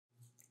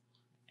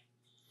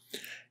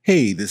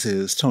Hey, this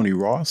is Tony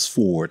Ross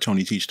for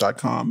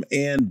TonyTeach.com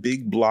and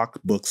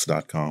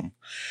BigBlockBooks.com.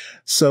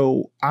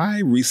 So, I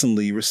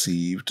recently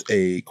received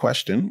a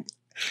question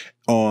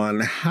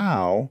on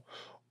how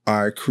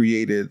I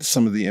created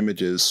some of the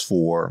images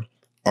for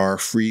our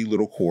free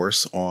little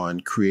course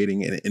on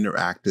creating an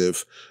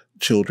interactive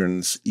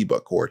children's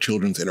ebook or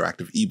children's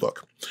interactive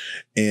ebook.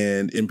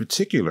 And in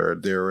particular,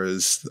 there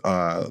is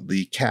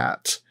the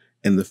cat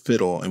and the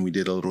fiddle, and we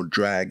did a little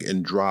drag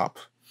and drop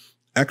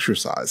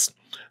exercise.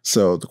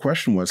 So the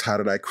question was, how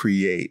did I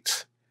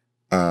create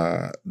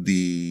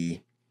the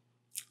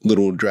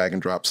little drag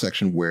and drop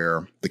section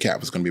where the cat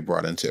was going to be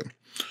brought into?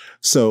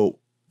 So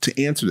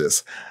to answer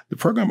this, the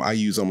program I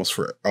use almost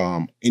for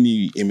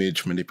any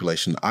image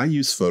manipulation, I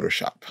use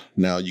Photoshop.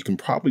 Now, you can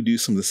probably do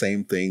some of the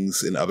same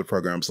things in other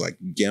programs like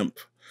GIMP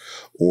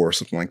or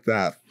something like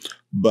that.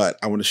 But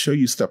I want to show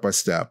you step by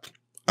step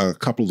a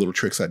couple of little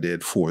tricks I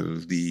did for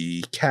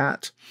the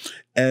cat,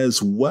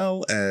 as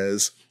well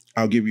as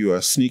I'll give you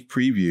a sneak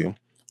preview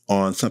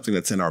on something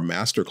that's in our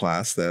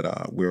masterclass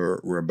that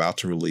we're about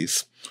to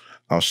release.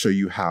 I'll show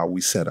you how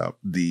we set up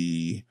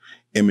the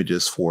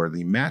images for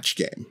the match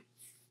game.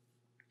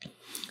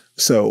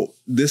 So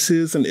this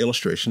is an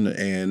illustration,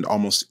 and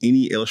almost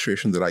any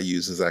illustration that I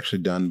use is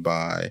actually done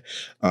by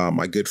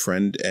my good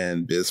friend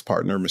and biz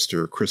partner,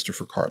 Mr.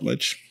 Christopher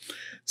Cartledge.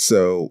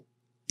 So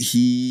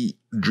he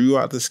drew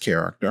out this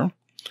character,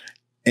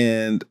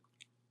 and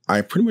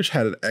I pretty much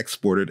had it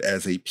exported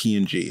as a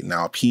PNG.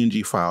 Now, a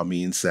PNG file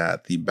means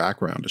that the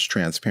background is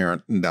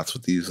transparent, and that's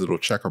what these little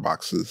checker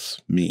boxes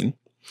mean.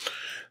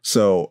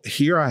 So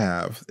here I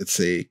have, it's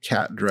a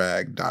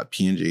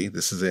catdrag.png.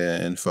 This is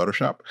in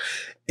Photoshop.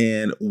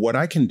 And what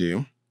I can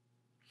do,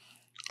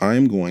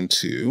 I'm going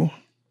to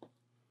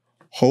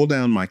hold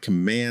down my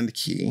Command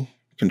key,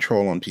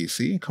 Control on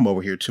PC, come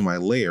over here to my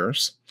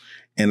layers.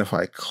 And if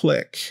I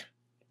click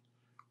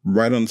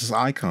right on this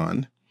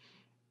icon,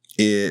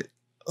 it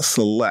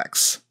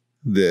selects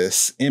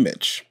this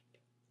image.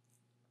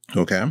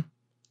 Okay.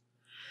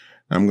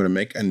 I'm going to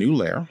make a new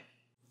layer.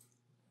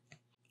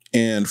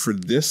 And for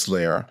this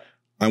layer,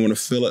 I want to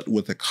fill it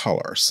with a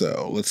color.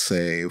 So let's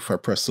say if I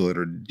press the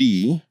letter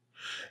D,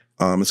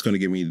 it's going to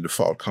give me the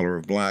default color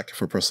of black.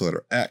 If I press the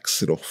letter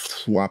X, it'll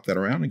swap that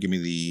around and give me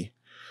the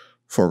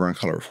foreground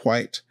color of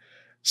white.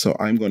 So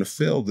I'm going to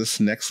fill this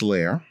next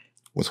layer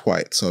with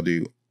white. So I'll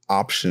do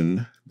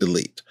Option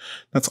Delete.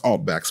 That's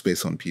Alt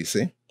Backspace on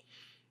PC.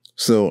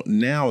 So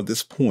now at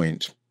this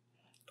point,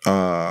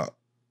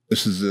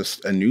 this is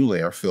just a new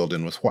layer filled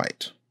in with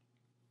white.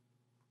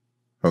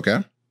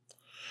 Okay.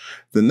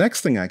 The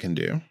next thing I can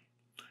do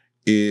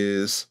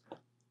is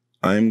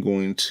I'm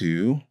going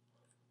to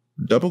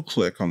double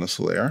click on this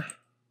layer,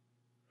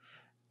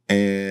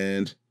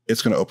 and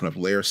it's going to open up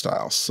layer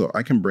styles. So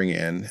I can bring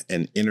in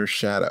an inner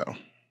shadow.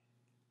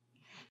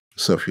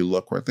 So if you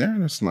look right there,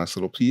 that's a nice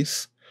little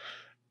piece.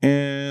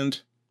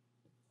 And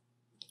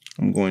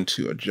I'm going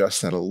to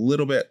adjust that a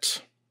little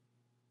bit.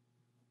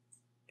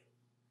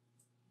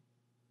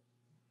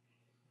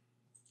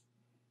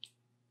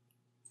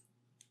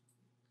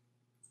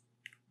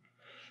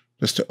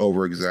 Just to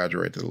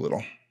over-exaggerate it a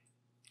little.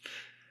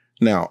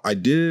 Now,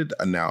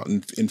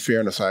 in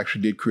fairness, I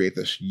actually did create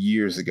this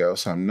years ago,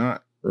 so I'm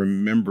not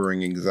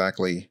remembering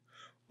exactly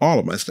all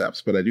of my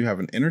steps, but I do have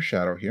an inner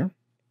shadow here.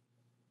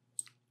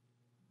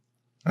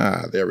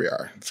 There we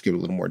are. Let's give it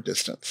a little more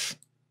distance.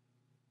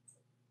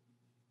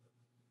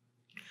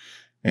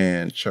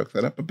 And choke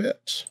that up a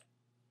bit.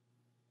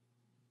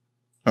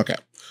 Okay,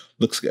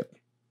 looks good.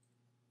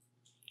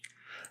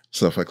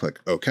 So if I click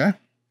OK,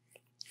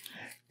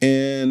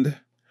 and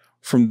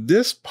from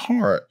this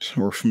part,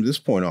 or from this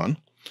point on,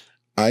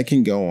 I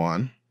can go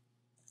on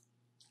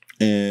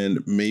and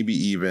maybe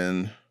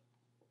even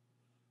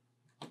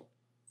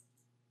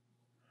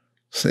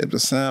save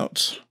this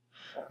out.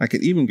 I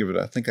could even give it,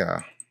 I think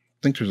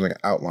there's like an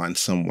outline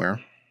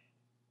somewhere,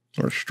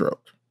 or a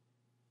stroke.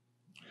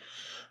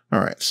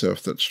 All right, so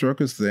if that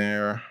stroke is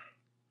there,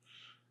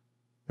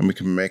 and we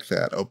can make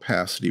that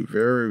opacity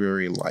very,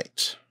 very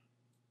light.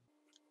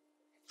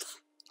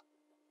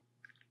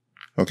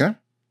 Okay.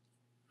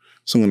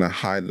 So I'm going to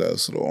hide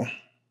those little,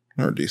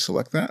 or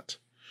deselect that.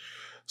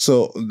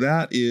 So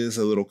that is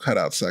a little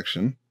cutout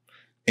section.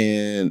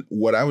 And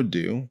what I would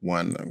do,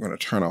 I'm going to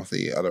turn off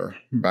the other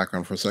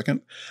background for a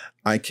second.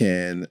 I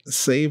can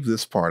save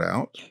this part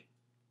out.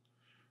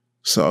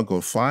 So I'll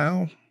go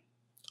File,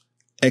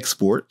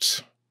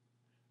 Export,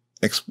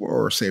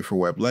 or Save for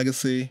Web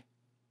Legacy.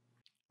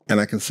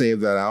 And I can save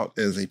that out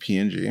as a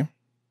PNG.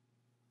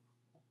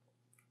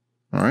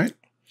 All right.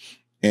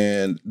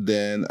 And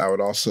then I would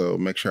also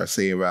make sure I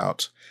save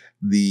out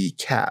the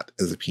cat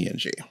as a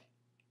PNG.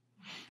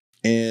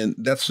 And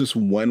that's just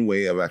one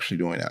way of actually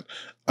doing that.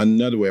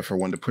 Another way, if I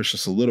wanted to push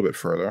this a little bit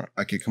further,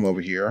 I could come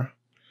over here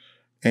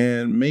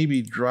and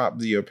maybe drop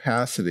the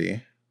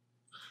opacity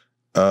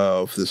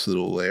of this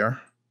little layer.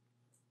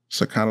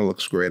 So it kind of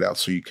looks grayed out.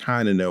 So you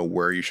kind of know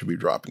where you should be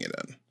dropping it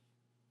in.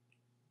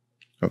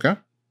 Okay.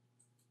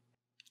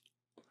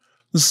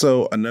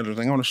 So another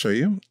thing I want to show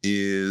you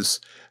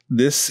is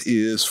This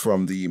is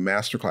from the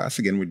masterclass.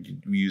 Again,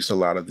 we used a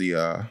lot of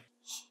the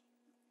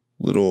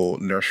little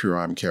nursery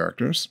rhyme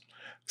characters.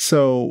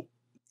 So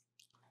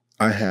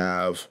I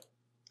have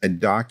a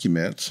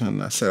document,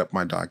 and I set up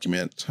my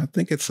document. I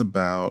think it's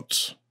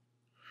about,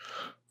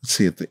 let's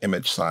see at the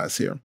image size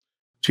here,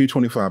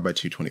 225 by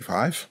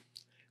 225,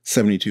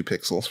 72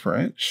 pixels per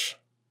inch.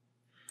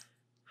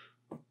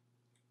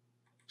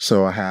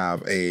 So I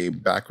have a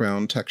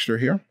background texture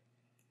here.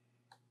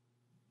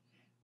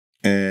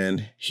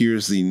 And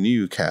here's the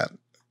new cat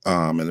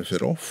and the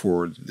fiddle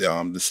for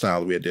the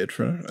style we did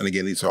for. And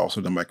again, these are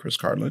also done by Chris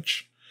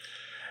Cartledge.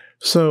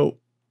 So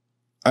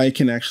I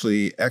can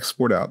actually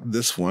export out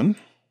this one.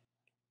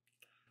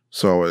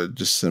 So I would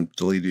just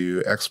simply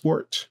do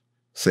export,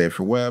 save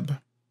for web.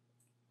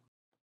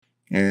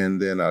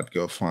 And then I'd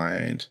go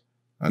find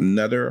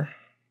another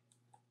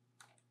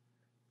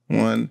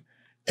one.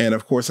 And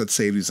of course, I'd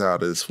save these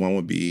out as one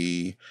would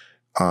be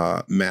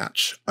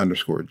match_Jack,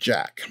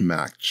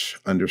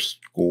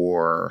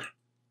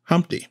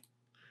 match_Humpty.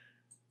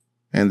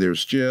 And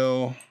there's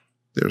Jill,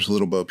 there's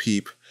Little Bo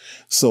Peep.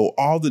 So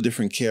all the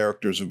different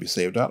characters will be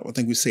saved out. I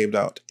think we saved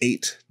out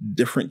 8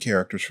 different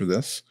characters for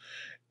this.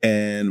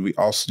 And we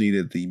also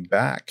needed the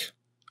back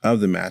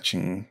of the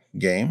matching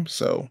game.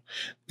 So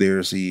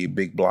there's the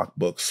Big Block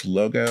Books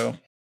logo.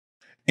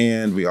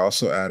 And we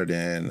also added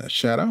in a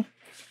shadow.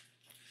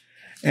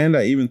 And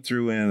I even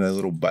threw in a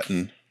little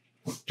button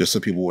just so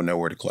people would know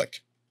where to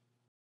click.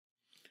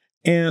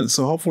 And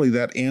so hopefully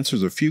that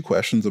answers a few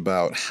questions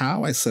about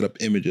how I set up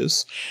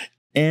images.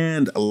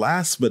 And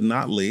last but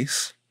not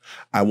least,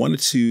 I wanted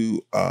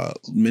to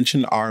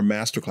mention our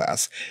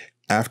masterclass.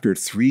 After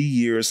 3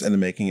 years in the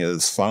making, it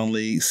has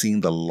finally seen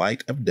the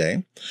light of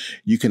day.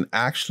 You can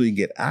actually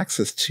get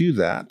access to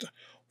that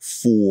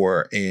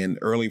for an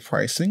early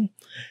pricing.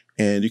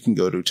 And you can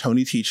go to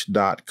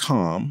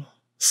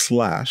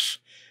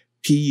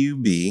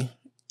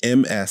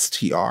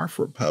TonyTeach.com/PUBMSTR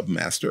for Pub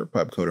Master,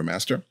 Pub Coder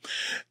Master.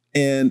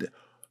 And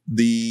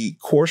the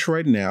course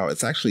right now,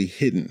 it's actually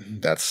hidden.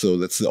 That's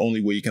the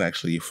only way you can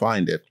actually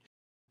find it.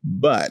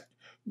 But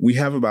we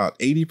have about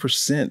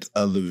 80%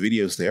 of the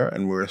videos there,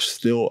 and we're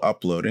still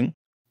uploading.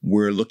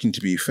 We're looking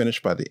to be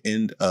finished by the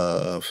end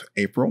of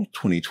April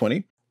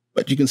 2020.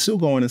 But you can still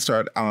go in and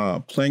start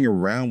playing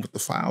around with the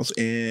files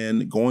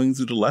and going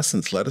through the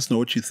lessons. Let us know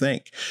what you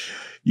think.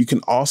 You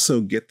can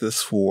also get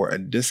this for a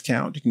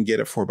discount. You can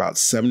get it for about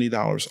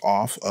 $70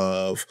 off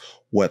of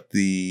what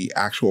the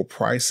actual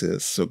price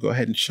is. So go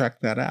ahead and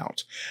check that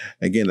out.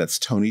 Again, that's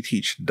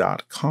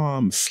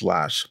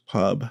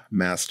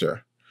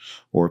TonyTeach.com/pubmaster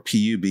or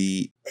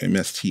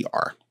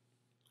PUBMSTR.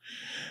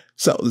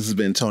 So this has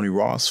been Tony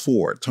Ross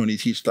for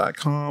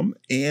TonyTeach.com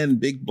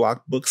and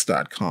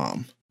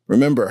BigBlockBooks.com.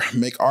 Remember,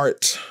 make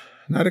art,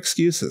 not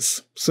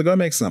excuses. So go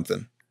make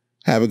something.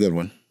 Have a good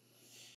one.